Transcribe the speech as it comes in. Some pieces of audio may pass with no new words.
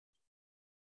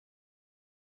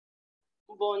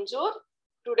bonjour.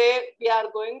 Today we are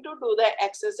going to do the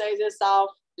exercises of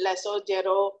Leçon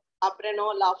 0,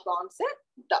 Apprenons la français.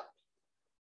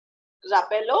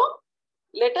 Rappelons,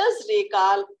 let us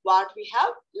recall what we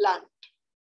have learned.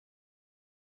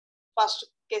 First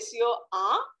question,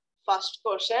 first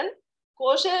question,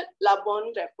 cochez la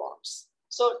bonne réponse.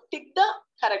 So tick the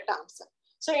correct answer.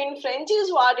 So in French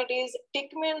is what it is.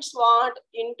 Tick means what?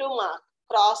 Into mark,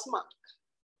 cross mark.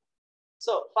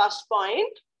 So first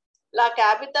point, la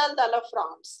capitale de la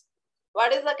France.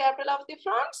 What is the capital of the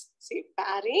France? See,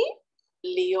 Paris,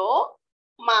 Lyon,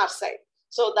 Marseille.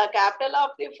 So the capital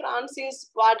of the France is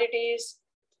what it is?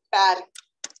 Paris.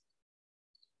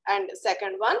 And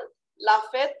second one, la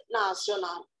fête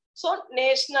nationale. So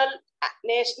national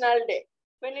day.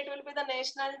 When it will be the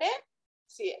national day?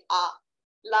 See,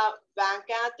 la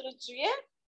 24 juillet,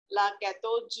 la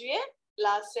 14 juillet,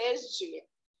 la 16 juillet.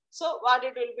 So what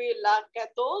it will be? La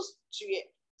 14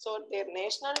 juillet. So their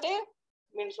national day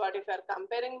means what if you are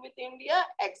comparing with India?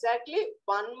 Exactly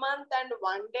 1 month and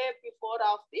 1 day before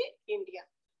of the India.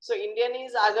 So Indian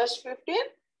is August 15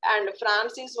 and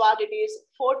France is what it is?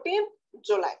 14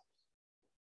 July.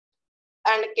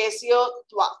 And question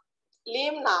 3,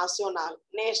 l'hymne national,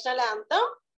 national anthem,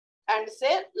 and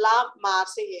say la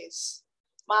Marseillaise.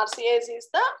 Marseillaise is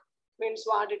the means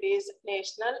what it is?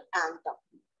 National anthem.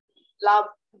 La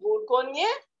Bourgogne,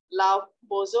 la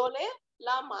Beaujolais,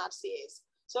 la Marseillaise.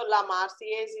 So la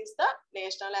Marseillaise is the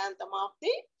national anthem of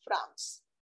the France.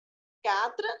 4,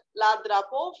 la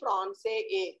drapeau français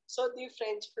est. So the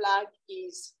French flag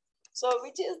is. So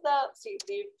which is the, see,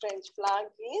 the French flag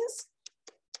is,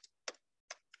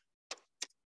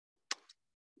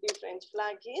 the French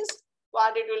flag is,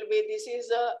 what it will be? This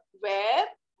is a vert,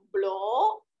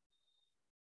 blue,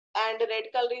 and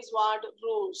red color is what?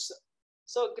 Rouge.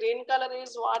 So green color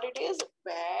is what it is?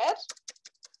 Vert,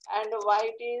 and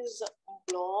white is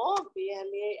blue,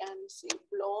 B-L-A-N-C,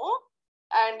 blue,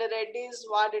 and red is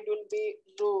what it will be?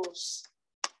 Rouge.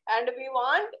 And we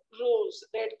want rouge,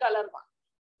 red color one.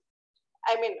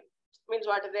 I mean, means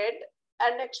what? Red.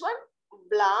 And next one,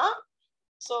 blanc.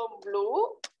 So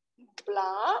blue,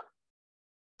 blanc,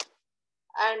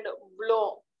 and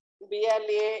blue,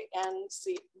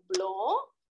 B-L-A-N-C, blue,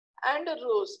 and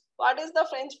rouge. What is the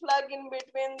French flag in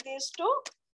between these two?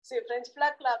 See, French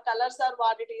flag colors are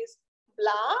what it is?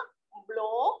 Blanc,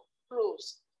 blue, rouge.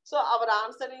 So our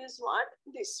answer is what?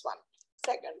 This one.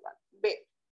 Second one, B.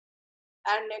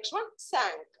 And next one, 5.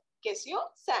 Question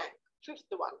 5.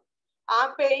 Fifth one.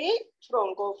 Un pays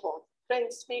francophone,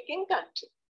 French speaking country.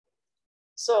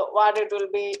 So what it will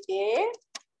be? A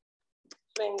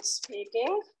French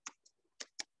speaking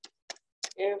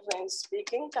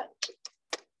country.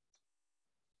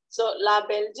 So la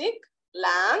Belgique,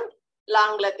 land,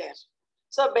 l'Angleterre.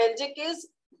 So Belgique is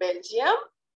Belgium,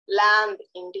 land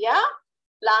India,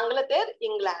 l'Angleterre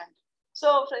England.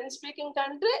 So French speaking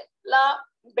country, la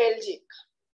Belgique.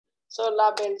 So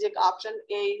la Belgique, option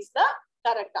A is the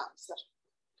correct answer.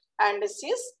 And this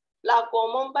is la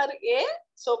Camembert A.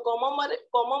 So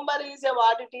Camembert is a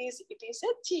what it is? It is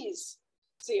a cheese.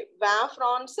 See, vin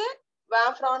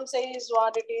français is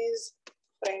what it is?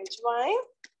 French wine.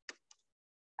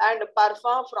 And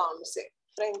parfum français,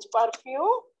 French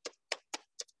perfume.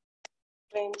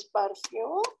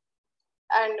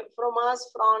 And fromage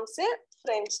français,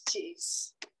 French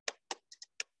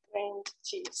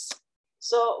cheese.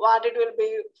 So what it will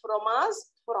be? Fromage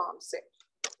français.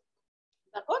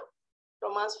 D'accord?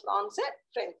 Fromage français,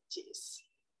 French cheese.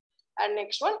 And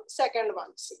next one, second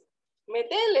one, see.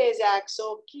 Mettez les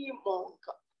accents qui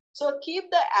manquent. So keep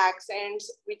the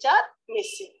accents which are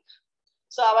missing.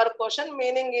 So our question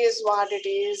meaning is what it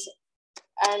is,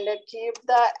 and keep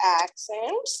the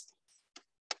accents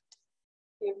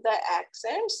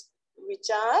which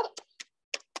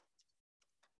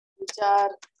are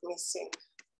missing.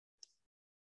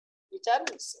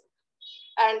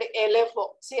 And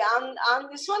LFO. See, on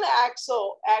this one,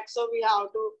 AXO we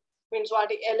have to means what?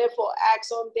 LFO,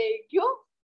 accent aigu.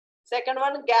 Second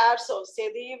one, garso.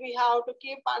 Sedi we have to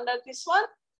keep under this one.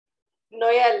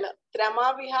 Noel,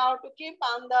 trema we have to keep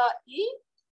on the E,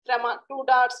 trema 2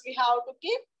 dots we have to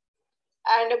keep,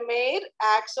 and mayor,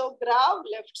 axo grave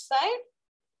left side,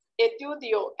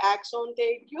 etudio, accent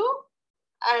aigu,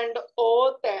 and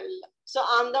hotel. So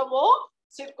on the O,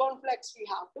 circumflex we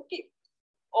have to keep.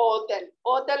 Hotel.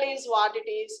 Hotel is what it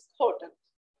is? Hotel.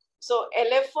 So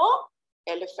LFO,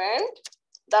 elephant.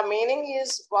 The meaning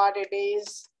is what it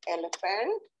is?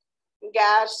 Elephant.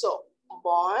 Garso,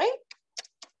 boy.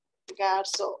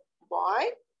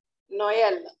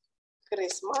 Noel,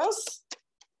 Christmas,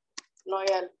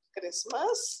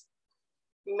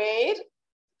 Mayor,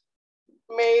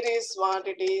 Mare is what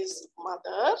it is,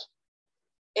 mother.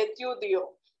 Etudio,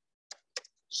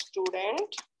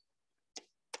 student.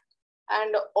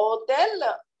 And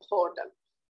hotel, hotel.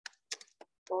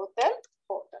 Hotel,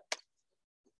 hotel.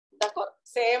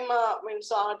 Same means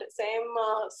same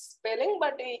spelling,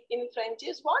 but in French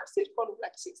is what?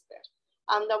 Circumflex is there.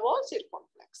 And the word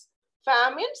circumflex.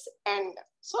 Famines end.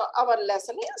 So our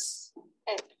lesson is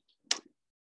end.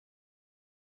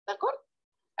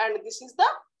 And this is the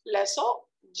Leçon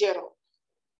 0.